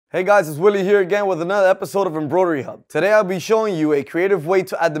Hey guys, it's Willie here again with another episode of Embroidery Hub. Today I'll be showing you a creative way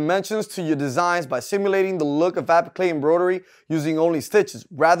to add dimensions to your designs by simulating the look of appliqué embroidery using only stitches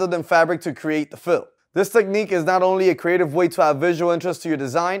rather than fabric to create the fill. This technique is not only a creative way to add visual interest to your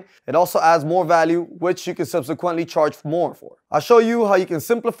design, it also adds more value, which you can subsequently charge more for. I'll show you how you can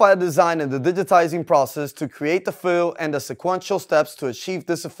simplify the design and the digitizing process to create the fill and the sequential steps to achieve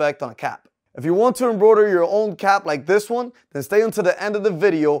this effect on a cap. If you want to embroider your own cap like this one, then stay until the end of the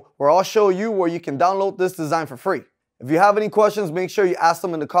video where I'll show you where you can download this design for free. If you have any questions, make sure you ask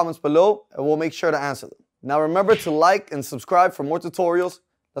them in the comments below and we'll make sure to answer them. Now remember to like and subscribe for more tutorials.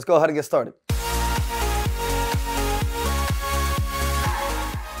 Let's go ahead and get started.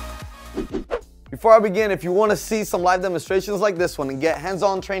 Before I begin, if you want to see some live demonstrations like this one and get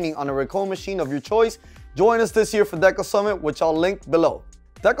hands-on training on a Ricoma machine of your choice, join us this year for Deco Summit, which I'll link below.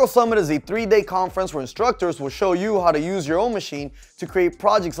 Deco Summit is a 3-day conference where instructors will show you how to use your own machine to create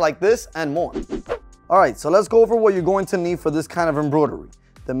projects like this and more. Alright, so let's go over what you're going to need for this kind of embroidery.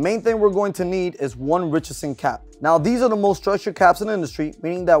 The main thing we're going to need is one Richardson cap. Now these are the most structured caps in the industry,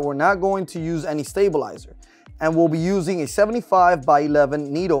 meaning that we're not going to use any stabilizer. And we'll be using a 75 by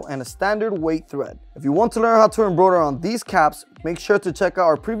 11 needle and a standard weight thread. If you want to learn how to embroider on these caps, make sure to check out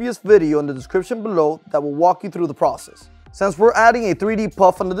our previous video in the description below that will walk you through the process. Since we're adding a 3D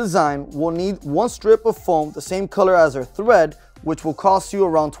puff on the design, we'll need one strip of foam the same color as our thread, which will cost you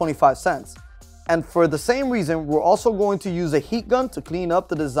around 25 cents. And for the same reason, we're also going to use a heat gun to clean up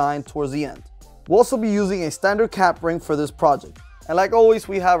the design towards the end. We'll also be using a standard cap ring for this project. And like always,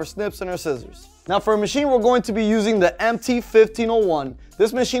 we have our snips and our scissors. Now for a machine, we're going to be using the MT1501.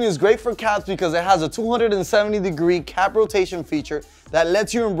 This machine is great for caps because it has a 270-degree cap rotation feature that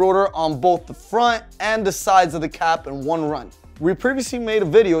lets you embroider on both the front and the sides of the cap in one run. We previously made a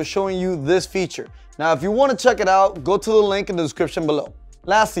video showing you this feature. Now if you want to check it out, go to the link in the description below.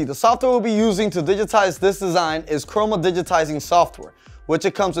 Lastly, the software we'll be using to digitize this design is Ricoma digitizing software, which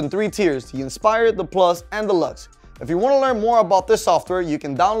it comes in 3 tiers, the Inspired, the Plus, and the Luxe. If you want to learn more about this software, you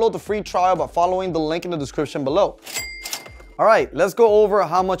can download the free trial by following the link in the description below. Alright, let's go over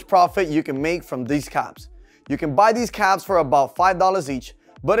how much profit you can make from these caps. You can buy these caps for about $5 each,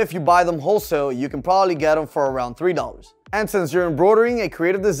 but if you buy them wholesale, you can probably get them for around $3. And since you're embroidering a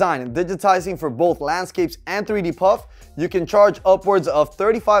creative design and digitizing for both landscapes and 3D puff, you can charge upwards of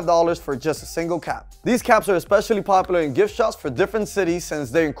 $35 for just a single cap. These caps are especially popular in gift shops for different cities since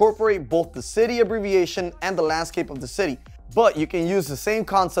they incorporate both the city abbreviation and the landscape of the city, but you can use the same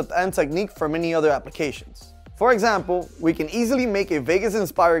concept and technique for many other applications. For example, we can easily make a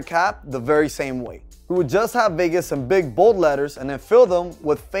Vegas-inspired cap the very same way. We would just have Vegas in big bold letters and then fill them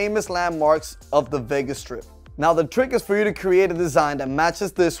with famous landmarks of the Vegas Strip. Now the trick is for you to create a design that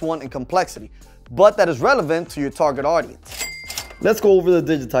matches this one in complexity, but that is relevant to your target audience. Let's go over the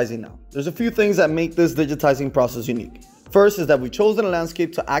digitizing now. There's a few things that make this digitizing process unique. First is that we've chosen a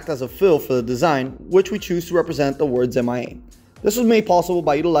landscape to act as a fill for the design, which we choose to represent the words MIA. This was made possible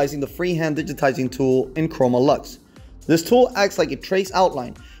by utilizing the freehand digitizing tool in Chroma Luxe. This tool acts like a trace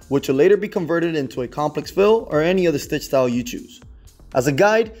outline, which will later be converted into a complex fill or any other stitch style you choose. As a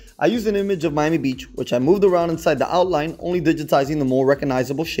guide, I used an image of Miami Beach, which I moved around inside the outline, only digitizing the more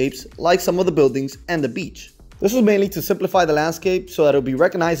recognizable shapes like some of the buildings and the beach. This was mainly to simplify the landscape so that it will be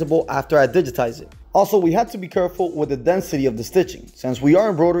recognizable after I digitize it. Also, we had to be careful with the density of the stitching. Since we are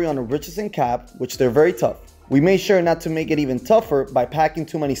embroidering on a Richardson cap, which they're very tough, we made sure not to make it even tougher by packing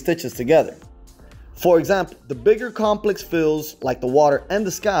too many stitches together. For example, the bigger complex fills like the water and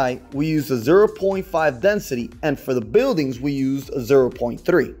the sky, we used a 0.5 density, and for the buildings we used a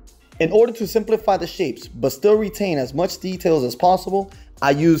 0.3. In order to simplify the shapes but still retain as much details as possible,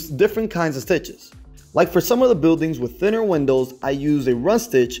 I used different kinds of stitches. Like for some of the buildings with thinner windows, I used a run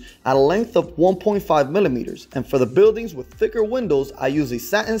stitch at a length of 1.5 millimeters, and for the buildings with thicker windows, I used a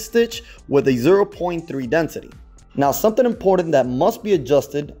satin stitch with a 0.3 density. Now something important that must be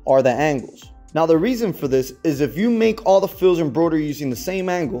adjusted are the angles. Now the reason for this is if you make all the fills embroidered using the same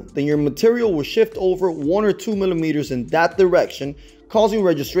angle, then your material will shift over 1 or 2 millimeters in that direction, causing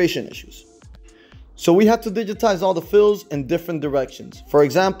registration issues. So we have to digitize all the fills in different directions, for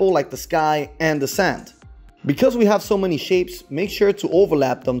example like the sky and the sand. Because we have so many shapes, make sure to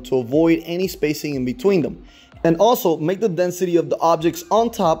overlap them to avoid any spacing in between them. And also make the density of the objects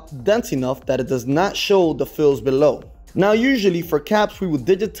on top dense enough that it does not show the fills below. Now usually for caps we would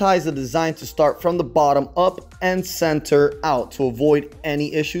digitize the design to start from the bottom up and center out to avoid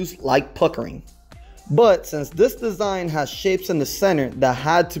any issues like puckering. But since this design has shapes in the center that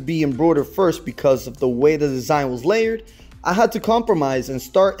had to be embroidered first because of the way the design was layered, I had to compromise and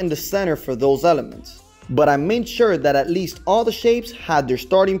start in the center for those elements. but I made sure that at least all the shapes had their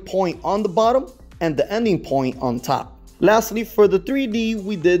starting point on the bottom and the ending point on top. Lastly, for the 3D,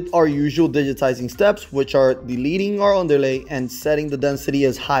 we did our usual digitizing steps, which are deleting our underlay and setting the density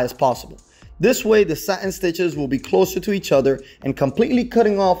as high as possible. This way, the satin stitches will be closer to each other and completely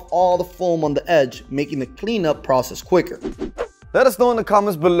cutting off all the foam on the edge, making the cleanup process quicker. Let us know in the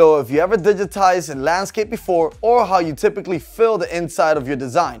comments below if you ever digitized in landscape before or how you typically fill the inside of your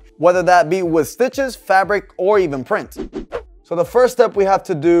design, whether that be with stitches, fabric, or even print. So the first step we have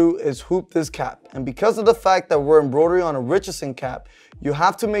to do is hoop this cap. And because of the fact that we're embroidering on a Richardson cap, you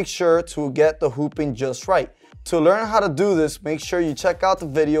have to make sure to get the hooping just right. To learn how to do this, make sure you check out the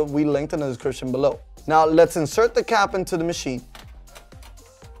video we linked in the description below. Now let's insert the cap into the machine.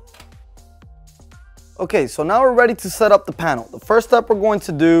 Okay, so now we're ready to set up the panel. The first step we're going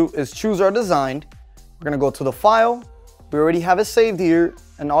to do is choose our design. We're going to go to the file. We already have it saved here,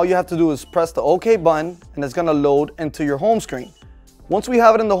 and all you have to do is press the OK button and it's going to load into your home screen. Once we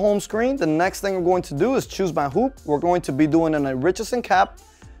have it in the home screen, the next thing we're going to do is choose my hoop. We're going to be doing a Richardson cap.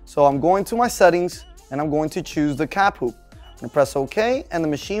 So I'm going to my settings and I'm going to choose the cap hoop. I'm going to press OK and the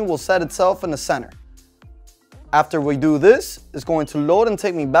machine will set itself in the center. After we do this, it's going to load and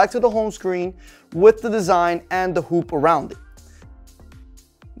take me back to the home screen with the design and the hoop around it.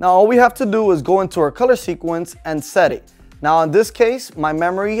 Now all we have to do is go into our color sequence and set it. Now in this case, my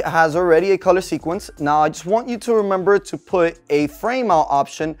memory has already a color sequence. Now I just want you to remember to put a frame out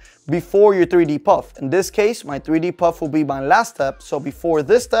option before your 3D puff. In this case, my 3D puff will be my last step. So before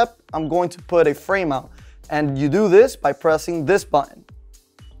this step, I'm going to put a frame out. And you do this by pressing this button.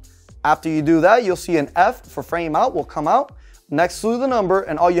 After you do that, you'll see an F for frame out will come out next to the number,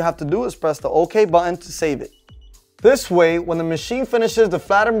 and all you have to do is press the OK button to save it. This way, when the machine finishes the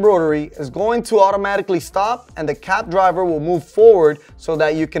flat embroidery, it's going to automatically stop and the cap driver will move forward so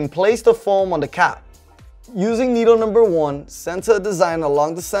that you can place the foam on the cap. Using needle number 1, center a design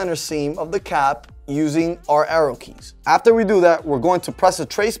along the center seam of the cap using our arrow keys. After we do that, we're going to press the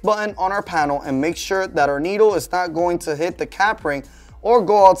trace button on our panel and make sure that our needle is not going to hit the cap ring or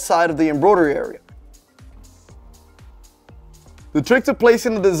go outside of the embroidery area. The trick to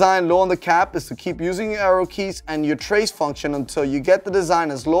placing the design low on the cap is to keep using your arrow keys and your trace function until you get the design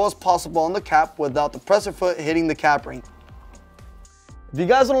as low as possible on the cap without the presser foot hitting the cap ring. If you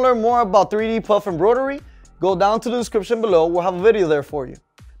guys want to learn more about 3D puff embroidery, go down to the description below. We'll have a video there for you.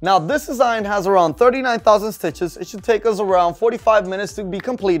 Now this design has around 39,000 stitches. It should take us around 45 minutes to be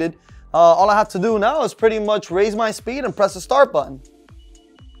completed. All I have to do now is pretty much raise my speed and press the start button.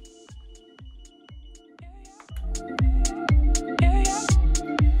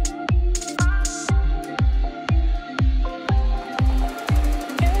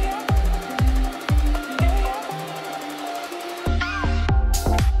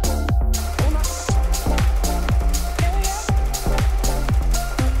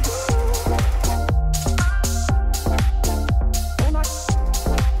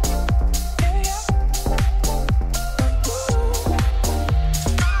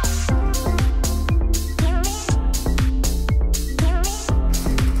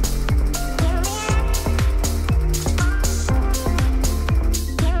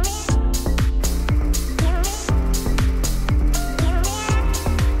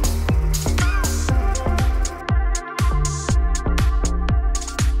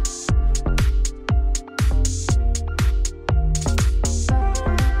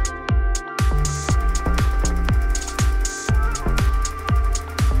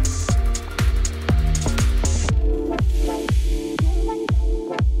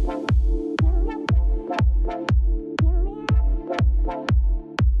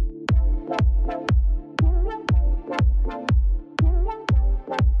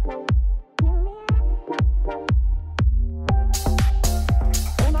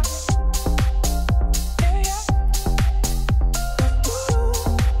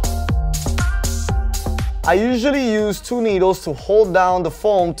 I usually use 2 needles to hold down the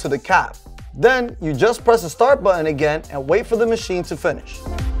foam to the cap. Then you just press the start button again and wait for the machine to finish.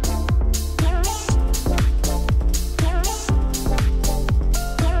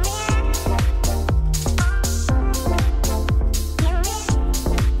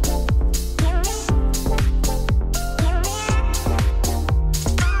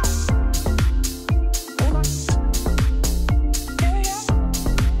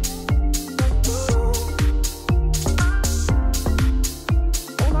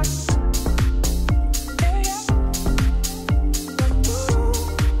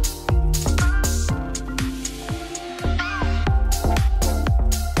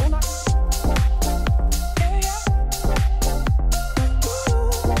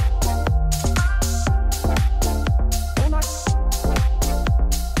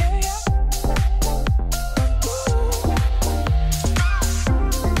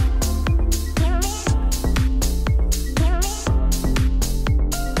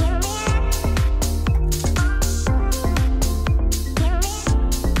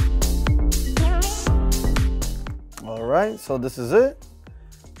 right, so this is it.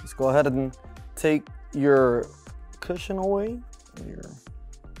 Let's go ahead and take your cushion away.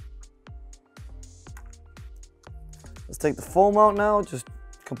 Let's take the foam out now, just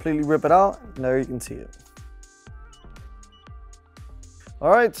completely rip it out, and there you can see it. All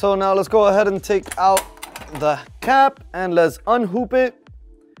right, so now let's go ahead and take out the cap and let's unhoop it.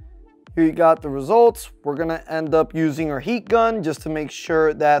 Here you got the results. We're gonna end up using our heat gun just to make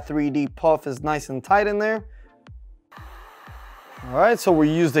sure that 3D puff is nice and tight in there. All right, so we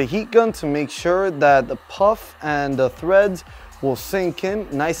use the heat gun to make sure that the puff and the threads will sink in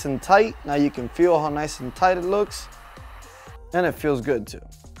nice and tight. Now you can feel how nice and tight it looks, and it feels good too.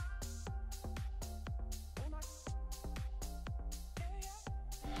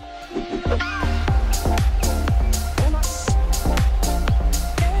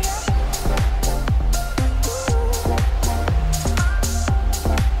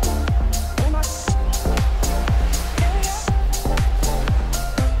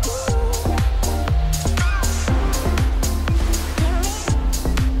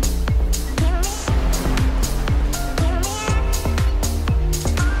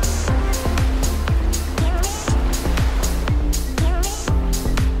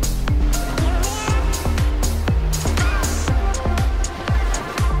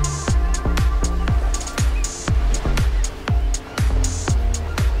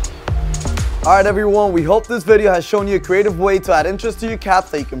 Alright everyone, we hope this video has shown you a creative way to add interest to your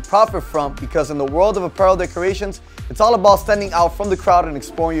caps that you can profit from, because in the world of apparel decorations, it's all about standing out from the crowd and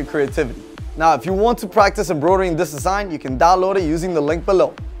exploring your creativity. Now, if you want to practice embroidering this design, you can download it using the link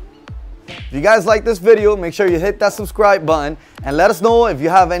below. If you guys like this video, make sure you hit that subscribe button and let us know if you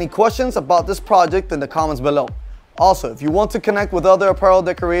have any questions about this project in the comments below. Also, if you want to connect with other apparel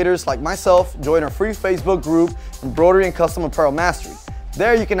decorators like myself, join our free Facebook group, Embroidery and Custom Apparel Mastery.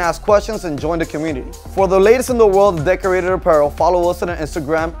 There you can ask questions and join the community. For the latest in the world of decorated apparel, follow us on our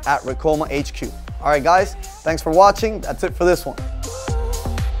Instagram at Ricoma HQ. Alright guys, thanks for watching. That's it for this one.